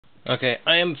Okay,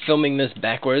 I am filming this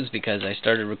backwards because I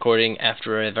started recording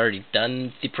after I've already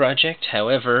done the project.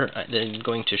 However, I'm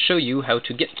going to show you how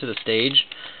to get to the stage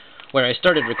where I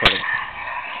started recording.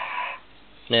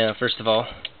 Now, first of all,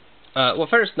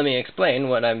 first let me explain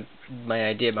my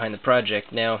idea behind the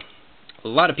project. Now, a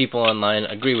lot of people online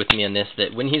agree with me on this,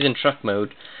 that when he's in truck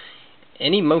mode,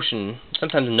 any motion,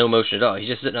 sometimes no motion at all, he's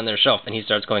just sitting on their shelf and he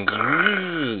starts going,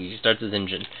 he starts his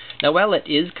engine. Now, while it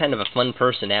is kind of a fun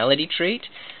personality trait,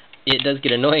 it does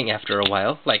get annoying after a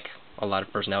while, like a lot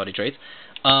of personality traits.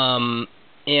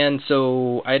 And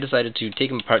so I decided to take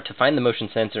him apart to find the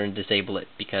motion sensor and disable it,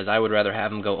 because I would rather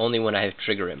have him go only when I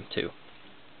trigger him too.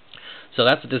 So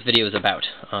that's what this video is about,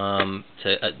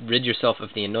 to rid yourself of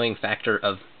the annoying factor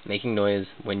of making noise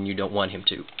when you don't want him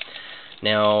to.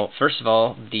 Now, first of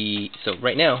all, so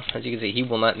right now, as you can see, he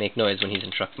will not make noise when he's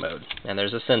in truck mode. And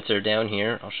there's a sensor down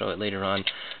here, I'll show it later on.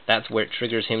 That's where it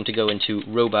triggers him to go into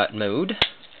robot mode.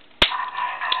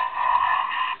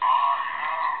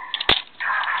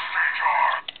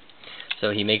 So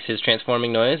he makes his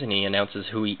transforming noise and he announces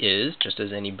who he is, just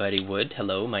as anybody would.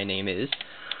 Hello, my name is,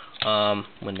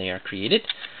 when they are created.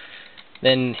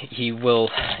 Then he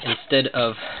will, instead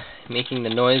of making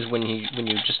the noise when you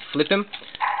just flip him,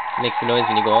 makes the noise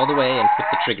when you go all the way and flip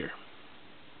the trigger.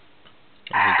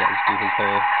 And he does do his whole,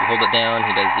 you hold it down,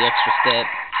 he does the extra step.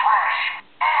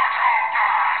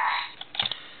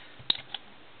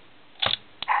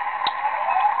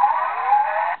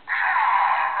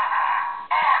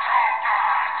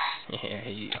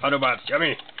 Yeah, Autobots,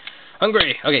 yummy!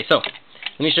 Hungry! Okay, so,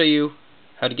 let me show you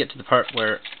how to get to the part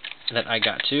that I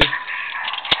got to.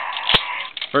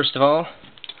 First of all,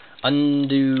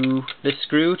 undo this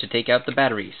screw to take out the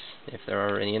batteries, if there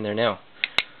are any in there now.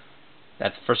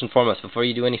 That's first and foremost. Before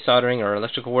you do any soldering or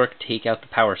electrical work, take out the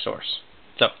power source.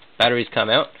 So, batteries come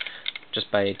out just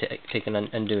by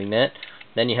undoing that.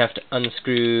 Then you have to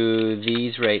unscrew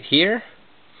these right here.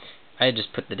 I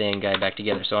just put the dang guy back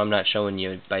together, so I'm not showing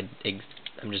you.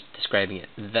 I'm just describing it.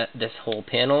 This whole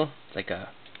panel, it's like a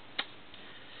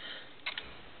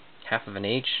half of an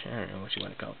H. I don't know what you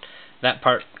want to call it. That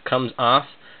part comes off.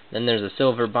 Then there's a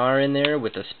silver bar in there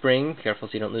with a spring. Careful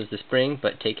so you don't lose the spring,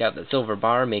 but take out the silver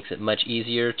bar, makes it much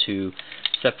easier to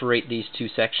separate these two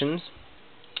sections.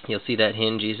 You'll see that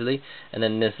hinge easily. And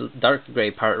then this dark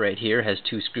gray part right here has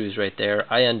two screws right there.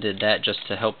 I undid that just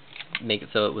to help make it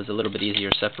so it was a little bit easier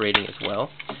separating as well.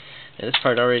 Now this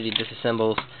part already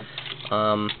disassembles.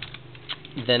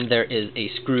 Then there is a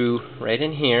screw right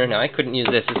in here. Now I couldn't use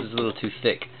this is a little too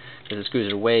thick, because the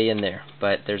screws are way in there,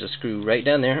 but there's a screw right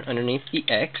down there underneath the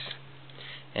X,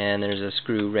 and there's a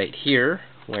screw right here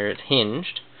where it's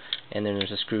hinged, and then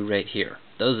there's a screw right here.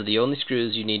 Those are the only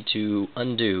screws you need to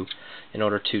undo in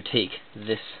order to take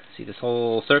this. See this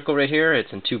whole circle right here?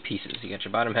 It's in two pieces. You got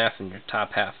your bottom half and your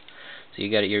top half. So you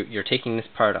got it. You're taking this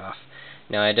part off.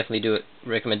 Now I definitely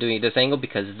recommend doing it at this angle,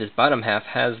 because this bottom half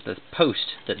has this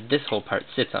post that this whole part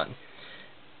sits on.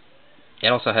 It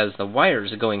also has the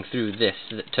wires going through this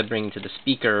to bring to the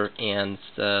speaker and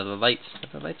the lights.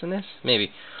 Are the lights in this?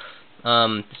 Maybe.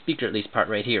 The speaker at least part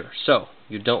right here. So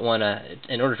you don't want to,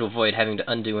 in order to avoid having to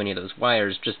undo any of those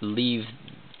wires, just leave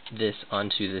this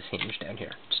onto this hinge down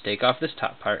here. Just take off this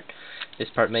top part. This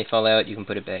part may fall out. You can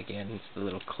put it back in. It's the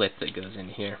little clip that goes in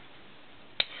here.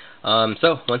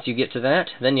 So once you get to that,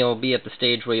 then you'll be at the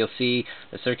stage where you'll see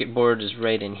the circuit board is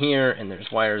right in here, and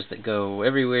there's wires that go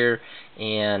everywhere,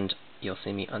 and you'll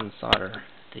see me unsolder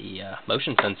the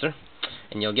motion sensor,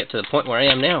 and you'll get to the point where I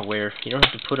am now, where you don't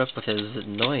have to put up with his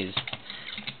noise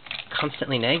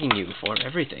constantly nagging you for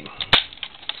everything.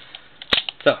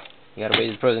 So, you gotta weigh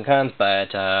the pros and cons,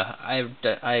 but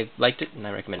I liked it and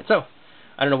I recommend it. So,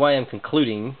 I don't know why I'm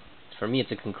concluding. For me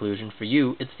it's a conclusion. For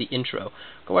you, it's the intro.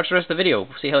 Go watch the rest of the video.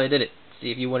 See how I did it.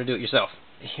 See if you want to do it yourself.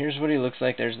 Here's what he looks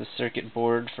like. There's the circuit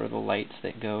board for the lights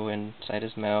that go inside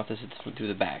his mouth. This is through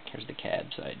the back. Here's the cab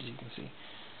side, as you can see.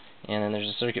 And then there's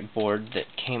a circuit board that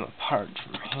came apart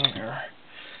from here.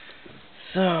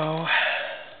 So, I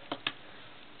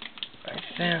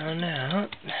found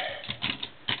out.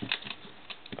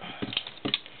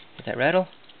 Did that rattle?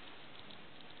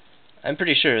 I'm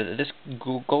pretty sure that this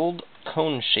gold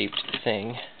cone-shaped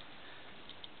thing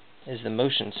is the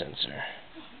motion sensor.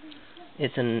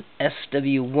 It's an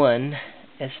SW1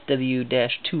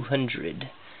 SW-200,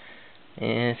 and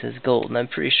it says gold, and I'm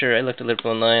pretty sure, I looked a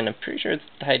little online, I'm pretty sure it's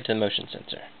tied to the motion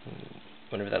sensor.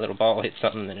 Whenever that little ball hits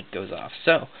something, then it goes off.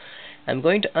 So, I'm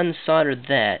going to unsolder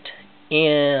that,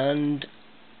 and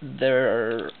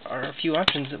there are a few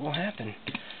options that will happen.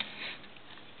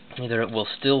 Either it will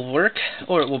still work,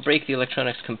 or it will break the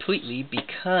electronics completely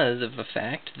because of the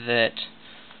fact that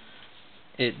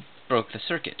it broke the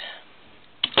circuit.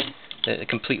 It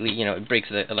completely, you know, it breaks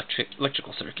the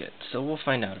electrical circuit. So we'll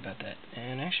find out about that.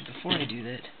 And actually, before I do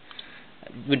that,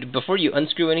 before you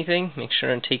unscrew anything, make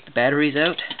sure and take the batteries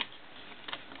out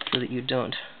so that you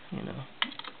don't, you know,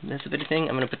 miss a bit of thing.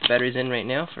 I'm going to put the batteries in right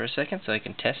now for a second so I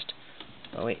can test.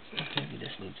 Oh wait, maybe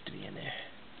this needs to be in there.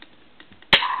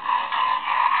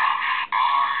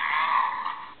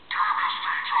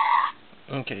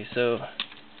 Okay, so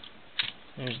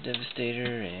there's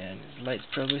Devastator, and his lights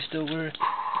probably still work.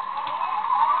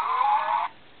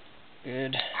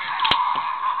 Good.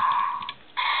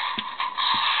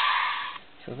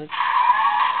 So let's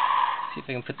see if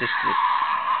I can put this to...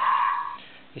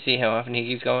 You see how often he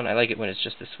keeps going? I like it when it's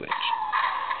just a switch.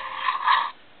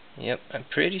 Yep, I'm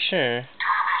pretty sure.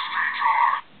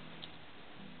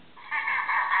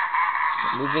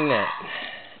 Moving that.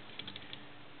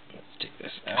 Let's take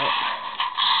this out.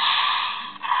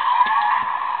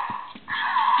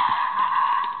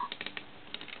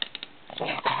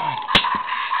 Oh, come on.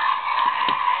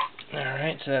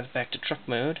 Alright, so that's back to truck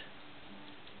mode.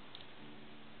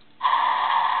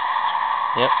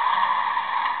 Yep.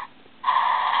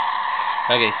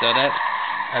 Okay, so that,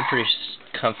 I'm pretty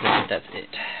confident that that's it.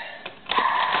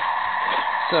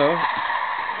 So,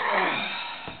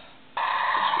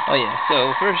 oh yeah,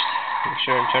 so first, make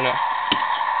sure and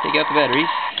take out the batteries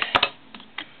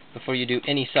before you do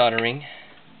any soldering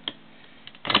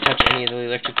and touch any of the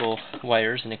electrical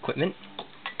wires and equipment.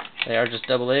 They are just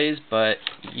AA's, but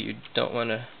you don't want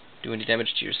to do any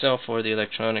damage to yourself or the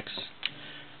electronics.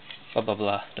 Blah blah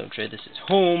blah. Don't try this at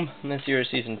home unless you're a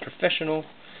seasoned professional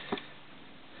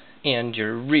and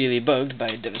you're really bugged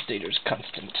by Devastator's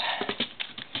constant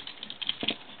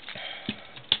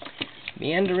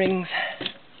meanderings.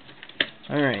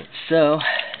 Alright, so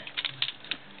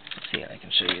let's see how I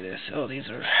can show you this. Oh, these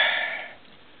are...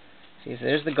 See, so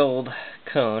there's the gold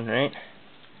cone, right?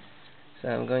 So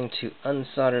I'm going to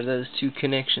unsolder those two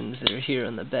connections that are here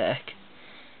on the back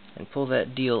and pull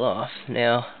that deal off.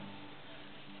 Now,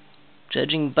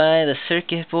 judging by the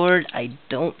circuit board, I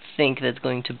don't think that's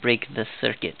going to break the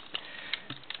circuit.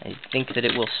 I think that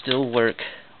it will still work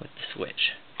with the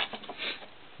switch.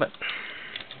 But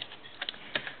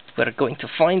we're going to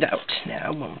find out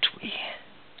now, won't we?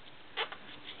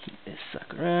 Heat this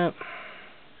sucker up.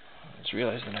 I just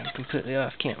realized that I'm completely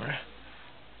off camera.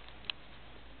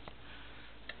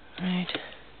 Right.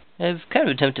 I've kind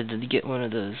of attempted to get one of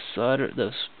those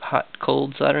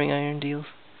hot-cold soldering iron deals.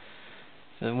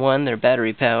 For one, they're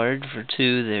battery powered. For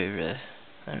two, they're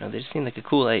I don't know. They just seem like a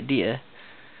cool idea.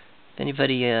 If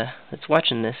anybody that's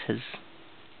watching this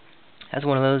has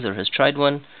one of those or has tried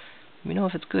one, let me know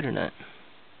if it's good or not.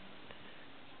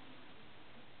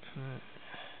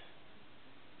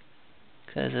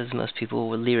 Because as most people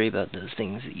were leery about those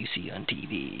things that you see on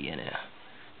TV, you know.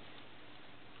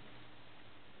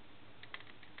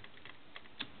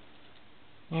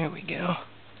 There we go.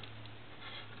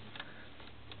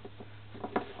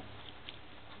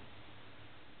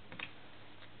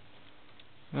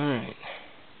 Alright.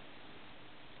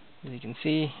 As you can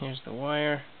see, here's the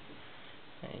wire.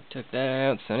 I took that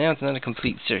out, so now it's not a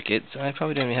complete circuit, so I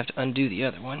probably don't even have to undo the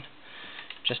other one.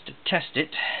 Just to test it.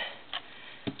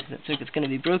 If that circuit's going to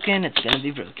be broken, it's going to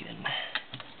be broken.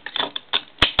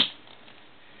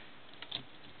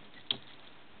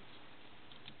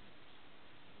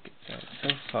 Good sound so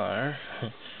far.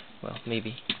 Well,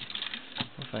 maybe.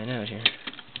 We'll find out here.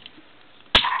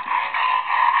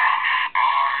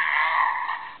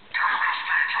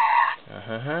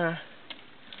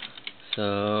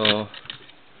 So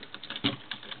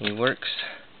he works.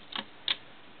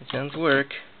 The sounds work.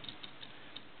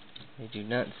 They do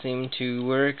not seem to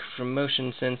work from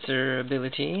motion sensor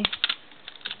ability.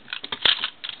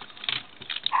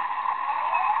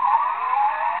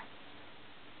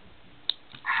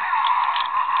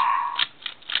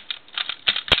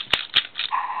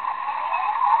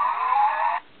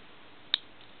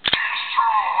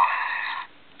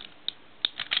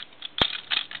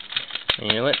 And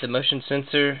you know what? The motion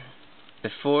sensor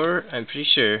before, I'm pretty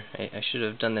sure, I should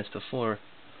have done this before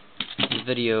the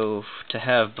video to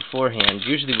have beforehand.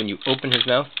 Usually when you open his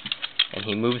mouth and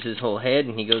he moves his whole head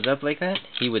and he goes up like that,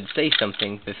 he would say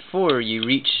something before you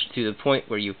reach to the point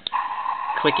where you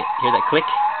click it. Hear that click?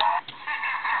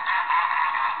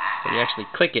 When you actually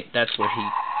click it, that's where he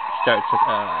starts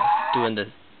doing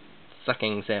the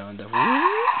sucking sound. The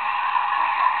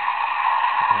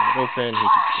open, he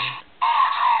keeps.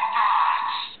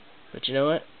 But you know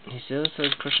what? He still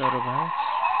says push auto bounce.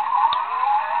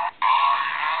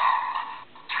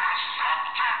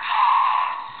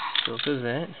 Still says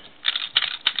that.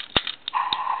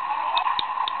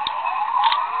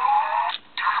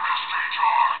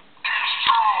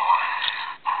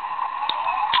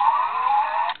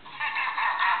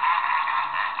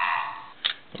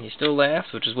 he still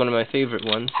laughs, which is one of my favorite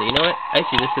ones. So you know what? I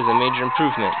see this as a major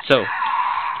improvement. So,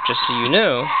 just so you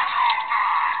know,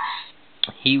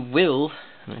 he will...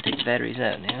 I'm going to take the batteries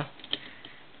out now.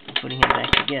 I'm putting him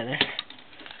back together.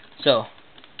 So,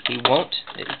 he won't...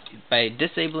 By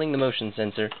disabling the motion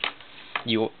sensor,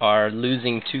 you are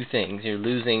losing two things. You're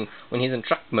losing... When he's in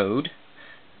truck mode,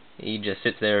 he just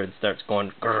sits there and starts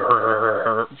going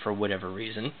grrr for whatever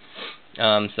reason.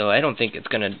 So I don't think he's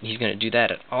gonna do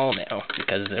that at all now,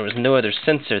 because there was no other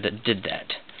sensor that did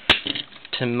that,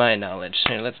 to my knowledge.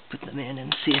 Here, let's put the man in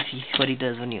and see what he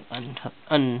does when you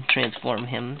untransform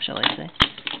him, shall I say.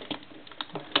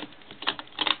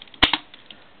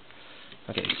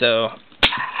 Okay, so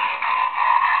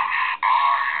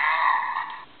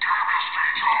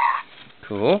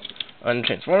cool.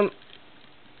 Untransform.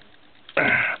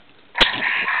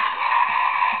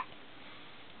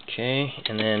 Okay,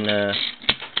 and then,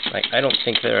 like, I don't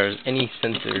think there are any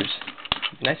sensors.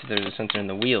 It'd be nice if there was a sensor in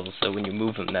the wheels, so when you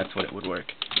move them, that's when it would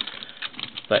work.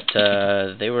 But,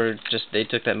 they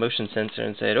took that motion sensor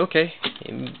and said, okay,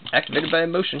 activated by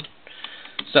motion.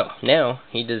 So, now,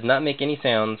 he does not make any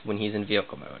sounds when he's in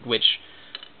vehicle mode, which,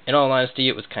 in all honesty,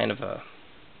 it was kind of a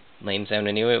lame sound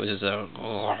anyway. It was just a...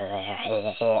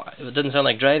 It didn't sound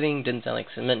like driving, didn't sound like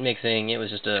cement mixing, it was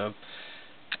just a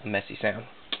messy sound.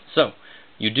 So,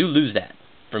 you do lose that.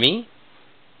 For me,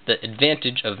 the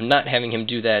advantage of not having him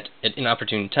do that at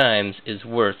inopportune times is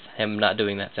worth him not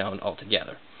doing that sound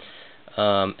altogether.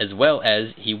 As well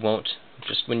as he won't,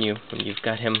 just when you've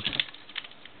got him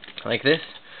like this,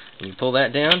 and you pull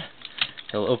that down,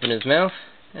 he'll open his mouth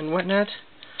and whatnot.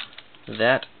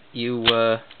 That you,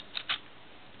 I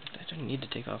don't need to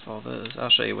take off all those. I'll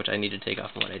show you which I need to take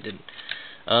off and what I didn't.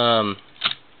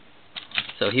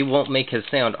 So he won't make his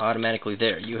sound automatically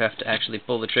there. You have to actually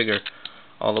pull the trigger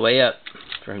all the way up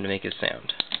for him to make his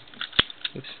sound.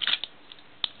 Oops.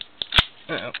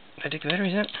 Uh-oh. Did I take the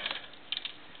batteries out?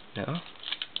 No.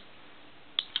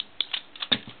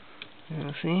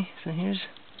 See? So here's...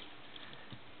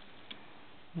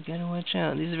 You gotta watch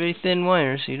out. These are very thin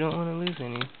wires, so you don't want to lose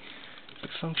any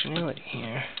functionality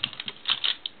here.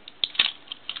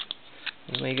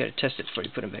 Anyway, you gotta test it before you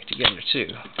put them back together, too.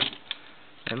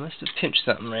 I must have pinched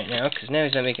something right now, because now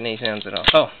he's not making any sounds at all.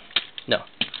 Oh, no.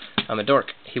 I'm a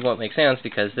dork. He won't make sounds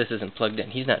because this isn't plugged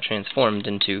in. He's not transformed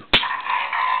into...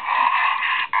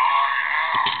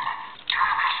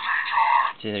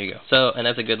 See, there you go. So, and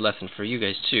that's a good lesson for you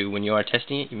guys, too. When you are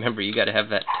testing it, remember, you gotta have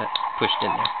that pushed in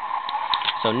there.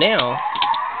 So now,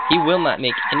 he will not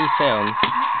make any sounds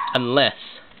unless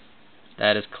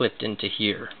that is clipped into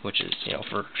here, which is, you know,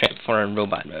 for transform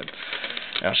robot mode.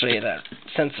 I'll show you that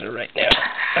sensor right now. It's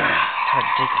hard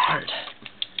to take apart.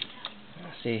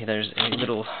 See, there's a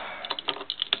little...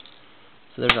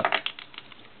 So there's a...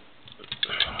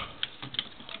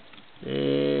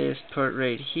 This part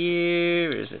right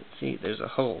here, is it? See, there's a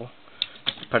hole.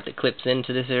 The part that clips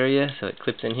into this area, so it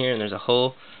clips in here, and there's a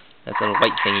hole. That's a little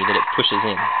white thingy that it pushes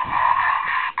in.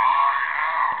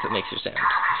 That's what makes your sound.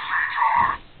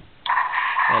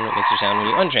 And what makes your sound when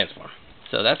you untransform.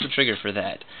 So that's the trigger for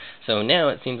that. So now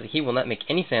it seems like he will not make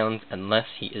any sounds unless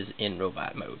he is in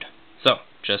robot mode. So,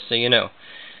 just so you know,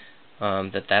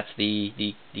 that's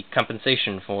the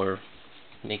compensation for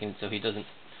making it so he doesn't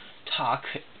talk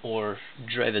or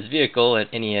drive his vehicle at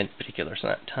any particular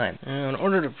time. Now, in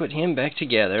order to put him back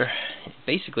together,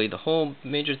 basically the whole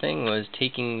major thing was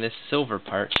taking this silver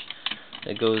part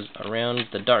that goes around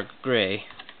the dark gray,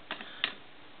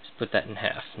 just put that in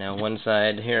half. Now one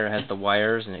side here has the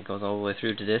wires and it goes all the way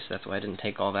through to this. That's why I didn't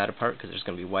take all that apart, because there's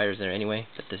going to be wires there anyway,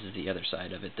 but this is the other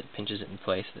side of it that pinches it in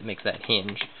place, that makes that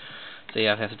hinge. So you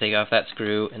have to take off that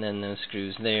screw and then those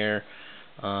screws there.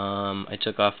 I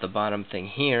took off the bottom thing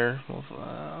here. Well,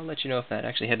 I'll let you know if that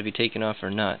actually had to be taken off or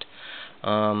not.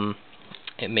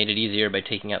 It made it easier by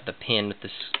taking out the pin with the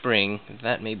spring.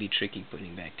 That may be tricky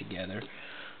putting back together.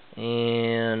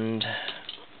 And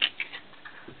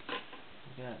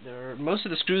most of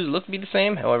the screws look to be the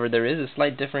same. However, there is a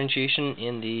slight differentiation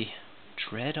in the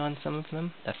tread on some of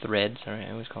them. The thread, sorry,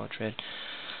 I always call it tread.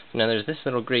 Now there's this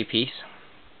little gray piece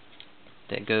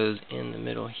that goes in the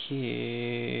middle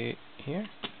here,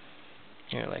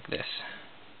 like this.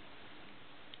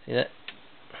 See that?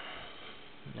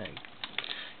 That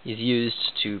is used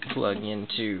to plug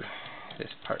into this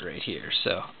part right here.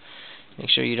 So make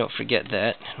sure you don't forget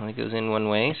that. It only goes in one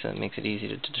way, so it makes it easy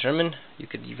to determine. You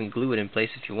could even glue it in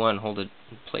place if you want, hold it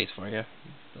in place for you. It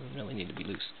doesn't really need to be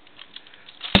loose.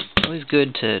 It's always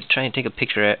good to try and take a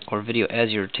picture or video as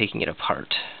you're taking it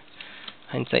apart.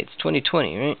 Hindsight's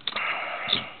 20/20, right?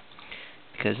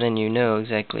 Because then you know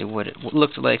exactly what it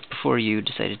looked like before you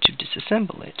decided to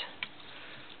disassemble it.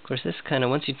 Of course, this kind of,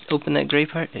 once you open that gray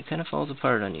part, it kind of falls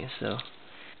apart on you, so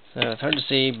it's hard to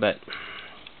see, but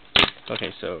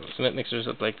okay, so cement mixers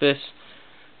look like this.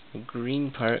 The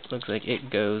green part looks like it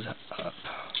goes up.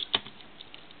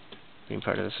 Green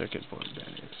part of the circuit board, that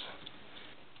is.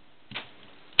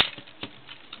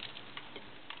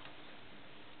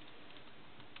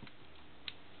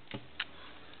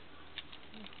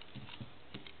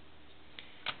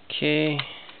 Okay.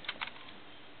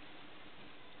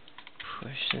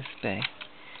 Push this back.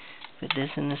 Put this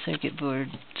in the circuit board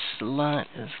slot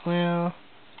as well.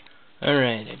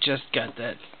 Alright, I just got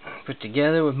that put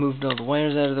together. We've moved all the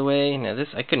wires out of the way. Now this,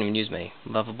 I couldn't even use my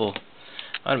lovable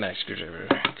automatic screwdriver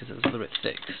because it was a little bit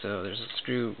thick. So there's a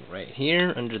screw right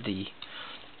here under the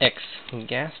X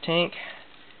gas tank.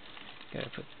 Gotta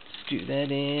screw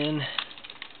that in.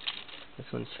 This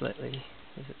one's slightly,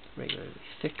 is it regularly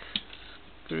thick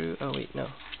screw? Oh wait, no.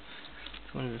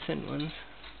 It's one of the thin ones.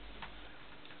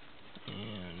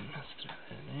 And let's throw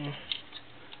that in there.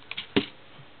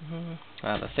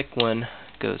 The thick one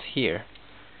goes here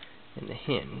in the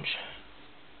hinge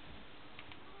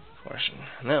portion.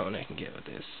 And that one I can get with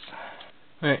this.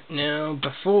 Alright, now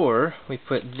before we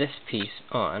put this piece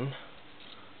on,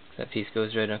 that piece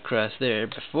goes right across there,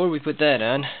 before we put that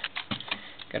on,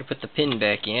 gotta put the pin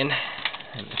back in,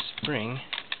 and the spring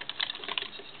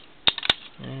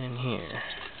right in here.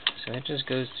 So it just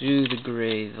goes through the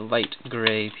gray, the light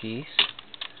gray piece.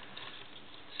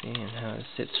 See how it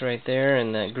sits right there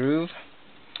in that groove.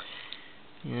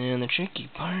 And the tricky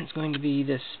part is going to be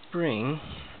the spring.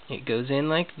 It goes in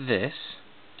like this.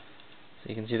 So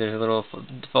you can see there's a little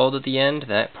fold at the end.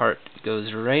 That part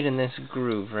goes right in this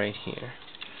groove right here.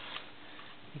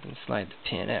 You can slide the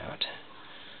pin out.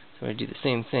 So I do the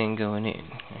same thing going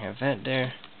in. I have that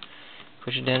there.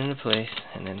 Push it down into place,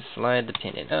 and then slide the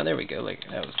pin in. Oh, there we go. Like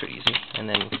that was pretty easy. And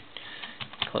then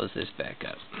close this back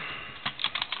up.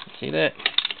 See that?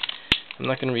 I'm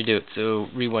not going to redo it, so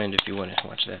rewind if you want to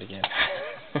watch that again.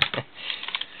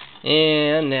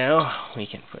 And now we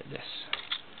can put this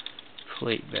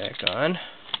plate back on.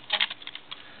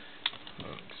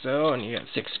 Like so, and you got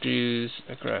 6 screws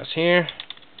across here.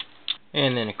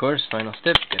 And then, of course, final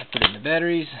step, got to put in the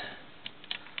batteries.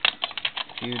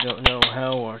 If you don't know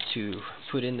how or to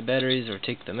put in the batteries or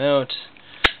take them out,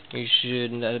 you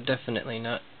should definitely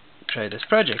not try this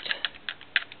project.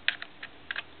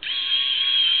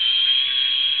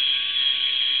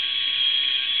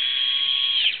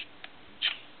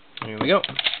 Here we go.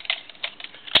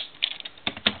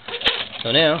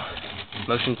 So now,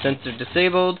 motion sensor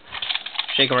disabled.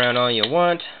 Shake around all you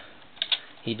want.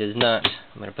 He does not.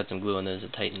 I'm going to put some glue on those to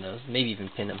tighten those. Maybe even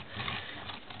pin them.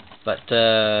 But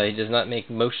he does not make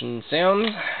motion sounds.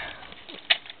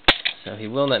 So he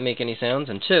will not make any sounds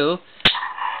until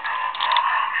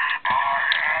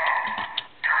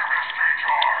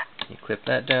you clip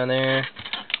that down there.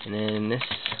 And then this.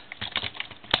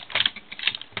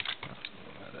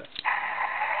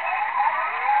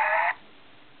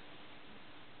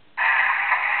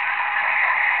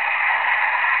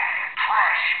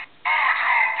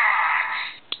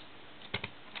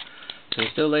 So he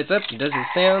still lights up, he does his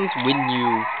sounds when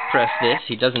you press this.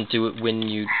 He doesn't do it when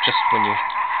you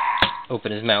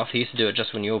open his mouth. He used to do it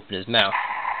just when you open his mouth.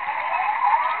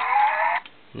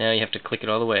 Now you have to click it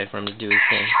all the way for him to do his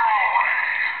thing.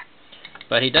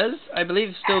 But he does, I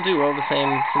believe, still do all the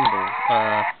same symbols,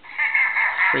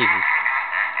 phrases.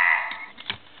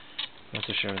 Not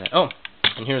so sure of that. Oh,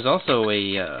 and here's also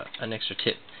an extra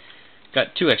tip.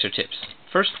 Got 2 extra tips.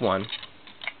 First one,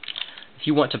 if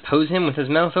you want to pose him with his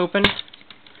mouth open,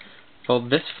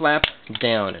 fold this flap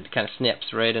down and it kind of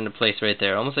snaps right into place right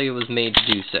there, almost like it was made to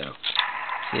do so.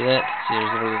 See that? See,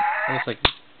 there's a little, almost like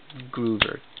groove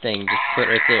or thing just put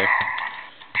right there.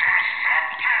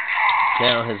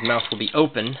 Now his mouth will be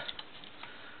open,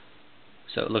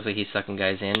 so it looks like he's sucking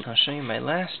guys in. I'll show you my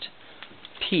last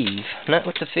peeve, not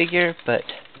with the figure, but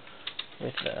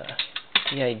with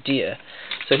the idea.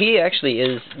 So he actually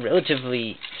is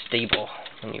relatively stable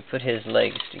when you put his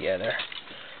legs together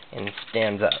and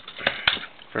stands up.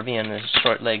 For being the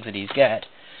short legs that he's got,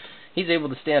 he's able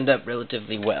to stand up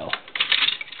relatively well.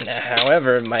 Now,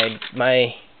 however,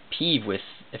 my peeve with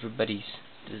everybody's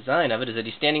design of it is that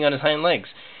he's standing on his hind legs.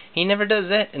 He never does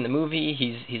that in the movie.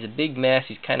 He's a big mess.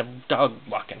 He's kind of dog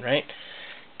walking, right?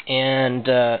 And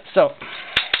so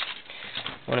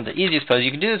one of the easiest poses,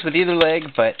 you can do this with either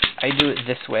leg, but I do it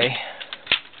this way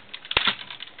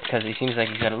because he seems like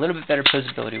he's got a little bit better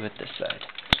posability with this side.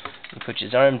 You put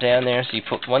his arm down there, so you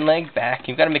put one leg back.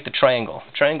 You've got to make the triangle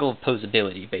of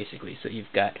posability, basically. So you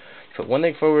put one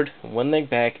leg forward, one leg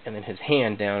back, and then his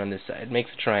hand down on this side. It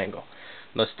makes a triangle.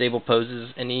 Most stable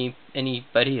poses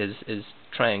anybody is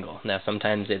triangle. Now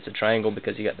sometimes it's a triangle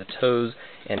because you got the toes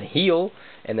and heel,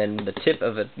 and then the tip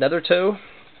of another toe.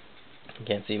 You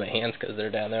can't see my hands because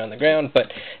they're down there on the ground,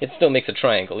 but it still makes a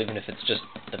triangle, even if it's just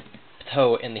the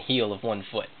toe and the heel of one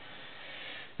foot.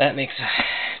 That makes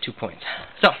 2 points.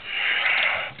 So,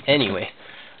 anyway,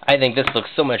 I think this looks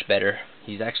so much better.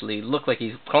 He's actually looked like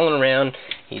he's crawling around,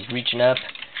 he's reaching up,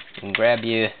 he can grab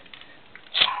you.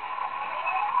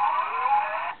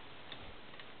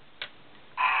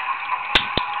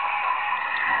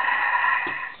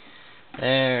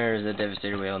 There's a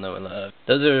Devastator we all know and love.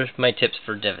 Those are my tips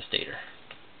for Devastator.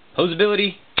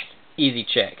 Posability, easy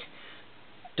check.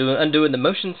 Undoing the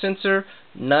motion sensor,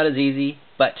 not as easy,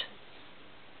 but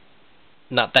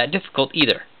not that difficult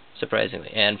either,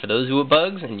 surprisingly. And for those who are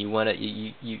bugs and you wanna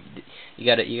you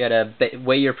gotta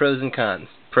weigh your pros and cons.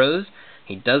 Pros: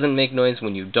 he doesn't make noise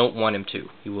when you don't want him to.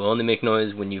 He will only make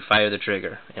noise when you fire the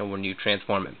trigger and when you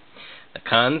transform him. The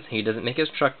cons: he doesn't make his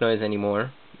truck noise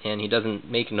anymore, and he doesn't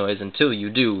make noise until you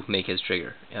do make his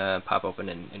trigger pop open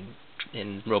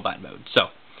in robot mode. So,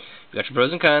 you got your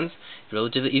pros and cons. It's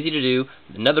relatively easy to do.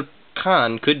 Another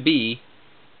con could be,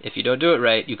 if you don't do it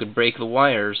right, you could break the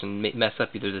wires and mess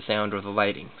up either the sound or the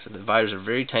lighting. So the wires are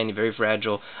very tiny, very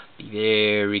fragile. Be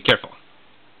very careful.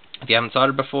 If you haven't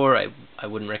soldered before, I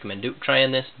wouldn't recommend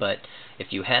trying this, but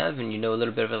if you have and you know a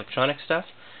little bit of electronic stuff,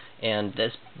 and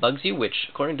this bugs you, which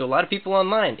according to a lot of people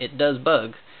online, it does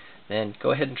bug, then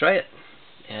go ahead and try it.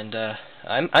 And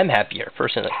I'm happier,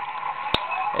 personally.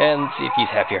 And see if he's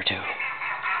happier too.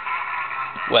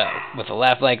 Well, with a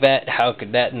laugh like that, how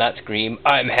could that not scream,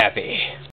 I'm happy?